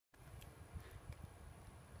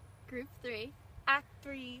Group 3, Act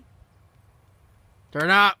 3. Turn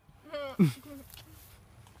up!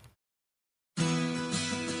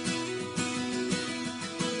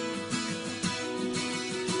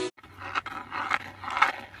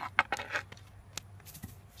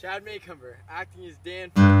 Chad Maycumber, acting as Dan.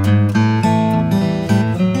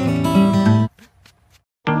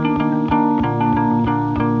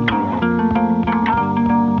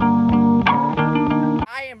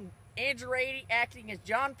 I am Andrew Rady, acting as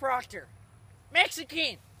John Proctor.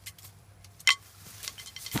 Mexican!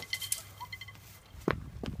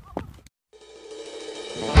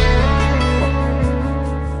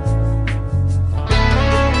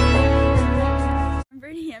 I'm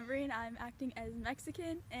Brittney and I'm acting as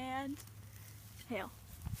Mexican and Hale.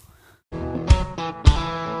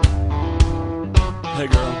 Hey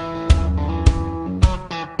girl.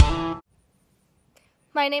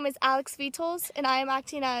 My name is Alex Vitols, and I am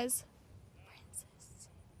acting as Princess.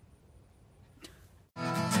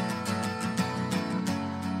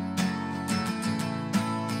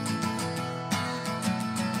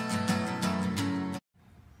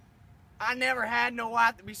 I never had no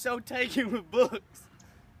wife to be so taken with books,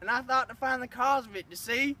 and I thought to find the cause of it, you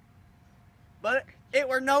see? But it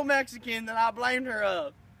were no Mexican that I blamed her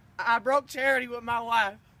of. I broke charity with my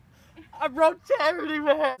wife. I broke charity,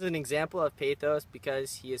 man. This is an example of pathos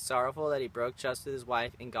because he is sorrowful that he broke trust with his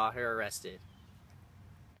wife and got her arrested.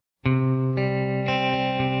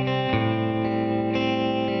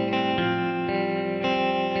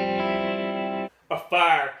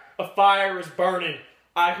 A fire is burning.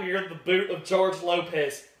 I hear the boot of George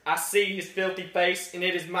Lopez. I see his filthy face, and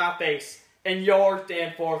it is my face, and yours,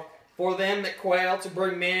 Danforth, for them that quail to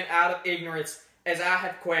bring men out of ignorance, as I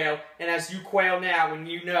have quailed, and as you quail now when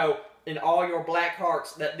you know in all your black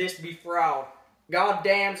hearts that this be fraud. God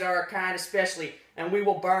damns our kind especially, and we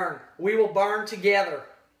will burn together.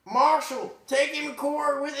 Marshal, take him to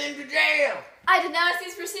court with him to jail. I denounce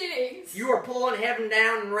these proceedings. You are pulling heaven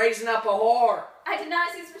down and raising up a whore. I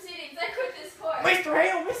denounce these proceedings. I quit this court. Mr.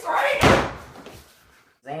 Hale, Mr. Hale!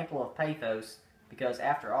 Example of pathos because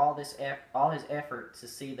after all his effort to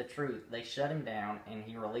see the truth, they shut him down and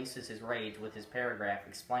he releases his rage with his paragraph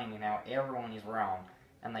explaining how everyone is wrong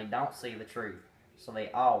and they don't see the truth, so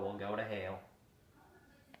they all will go to hell.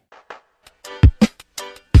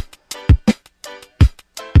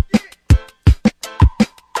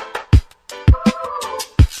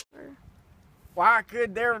 Why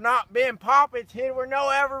could there not been poppets here where no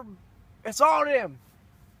ever saw them?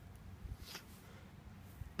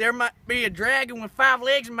 There might be a dragon with 5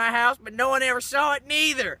 legs in my house, but no one ever saw it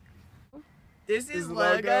neither. This is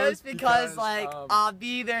logos because like,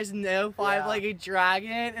 obvi, there's no 5-legged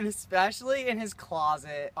dragon, and especially in his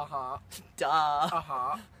closet.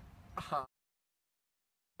 Duh.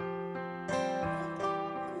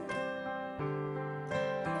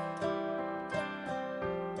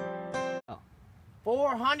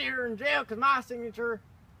 400 are in jail because my signature.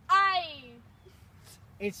 Aye.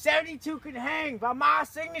 And 72 can hang by my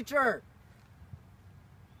signature.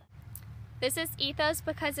 This is ethos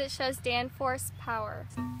because it shows Danforth's power.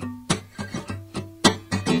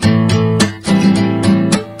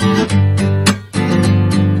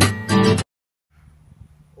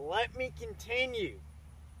 Let me continue.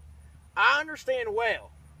 I understand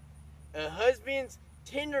well. A husband's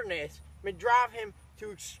tenderness may drive him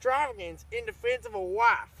to extravagance in defense of a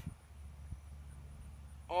wife.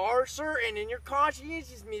 Are certain in your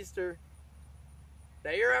consciences, mister,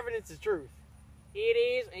 that your evidence is truth. It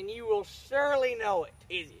is, and you will surely know it.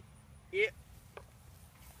 Is it?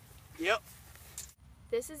 Yep.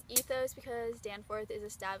 This is ethos because Danforth is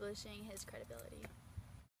establishing his credibility.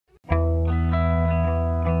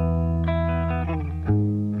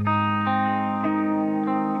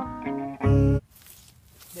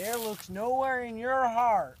 There looks nowhere in your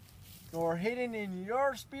heart, nor hidden in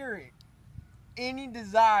your spirit, any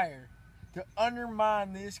desire to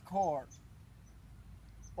undermine this court.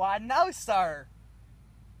 Why, no, sir.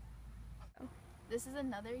 This is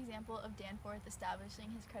another example of Danforth establishing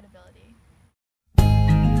his credibility.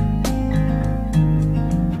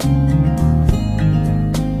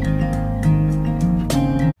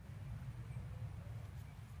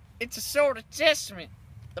 It's a sort of testament.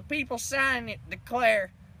 The people signing it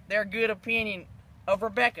declare their good opinion of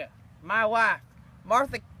Rebecca, my wife,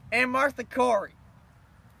 Martha Corey.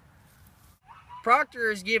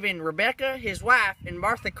 Proctor is giving Rebecca, his wife, and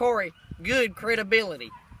Martha Corey good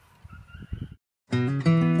credibility.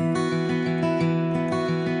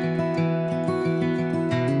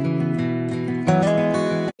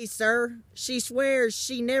 Sir, she swears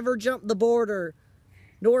she never jumped the border,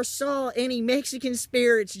 nor saw any Mexican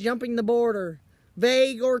spirits jumping the border.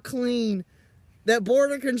 vague or clean, that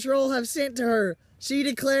Border Control have sent to her. She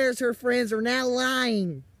declares her friends are now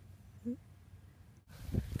lying.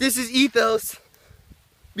 This is ethos.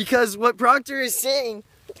 Because what Proctor is saying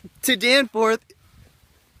to Danforth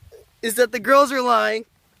is that the girls are lying,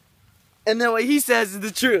 and that what he says is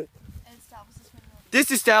the truth. This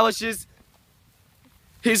establishes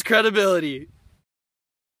his credibility.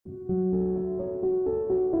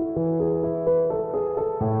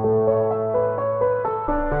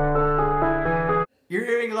 You're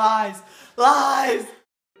hearing lies. Lies!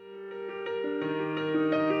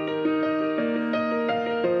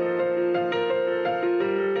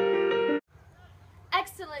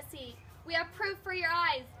 Excellency, we have proof for your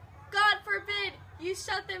eyes. God forbid you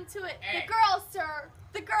shut them to it. The girls, sir,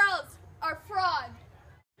 the girls are fraud.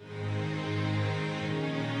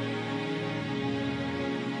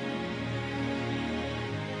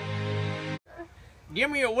 Give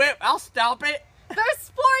me a whip, I'll stop it. They're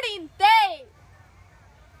sporting, they.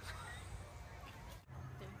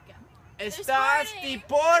 Estás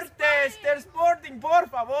deportes, they're sporting, por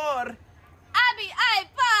favor. Abby, hay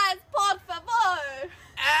paz, por favor.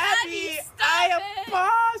 Abby, stop hay it.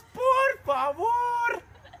 paz, por favor.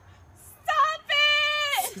 Stop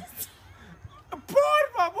it! Por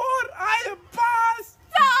favor, hay paz.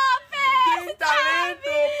 Stop it! Sin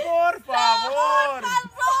talento, Abby. por favor. Por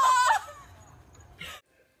favor.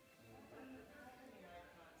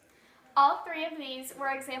 All three of these were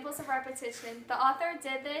examples of repetition. The author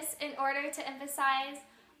did this in order to emphasize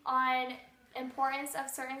on importance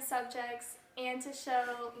of certain subjects and to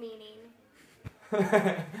show meaning.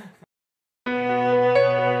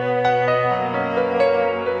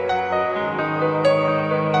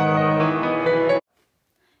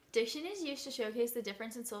 Diction is used to showcase the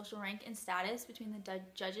difference in social rank and status between the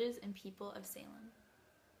judges and people of Salem.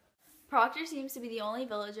 Proctor seems to be the only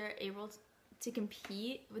villager able to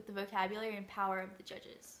compete with the vocabulary and power of the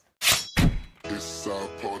judges. It's our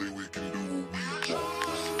party, we can do what we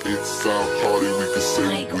want. It's our party, we can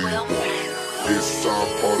say what we want. It's our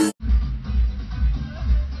party.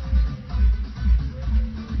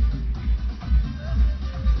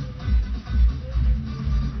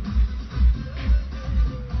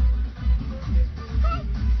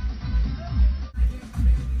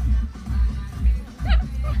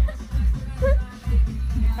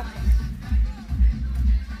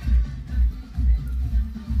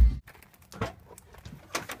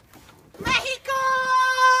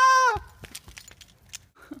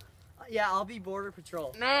 Yeah, I'll be Border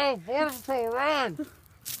Patrol. No, Border Patrol, run!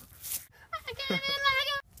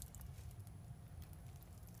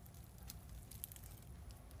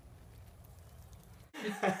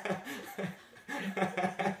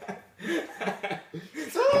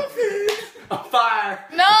 A fire!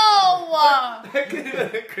 No!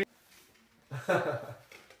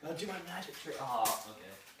 Don't do my magic trick. Oh, okay.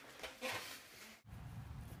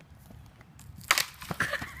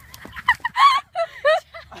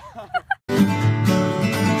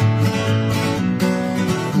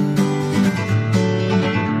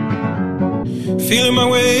 Feeling my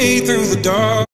way through the dark.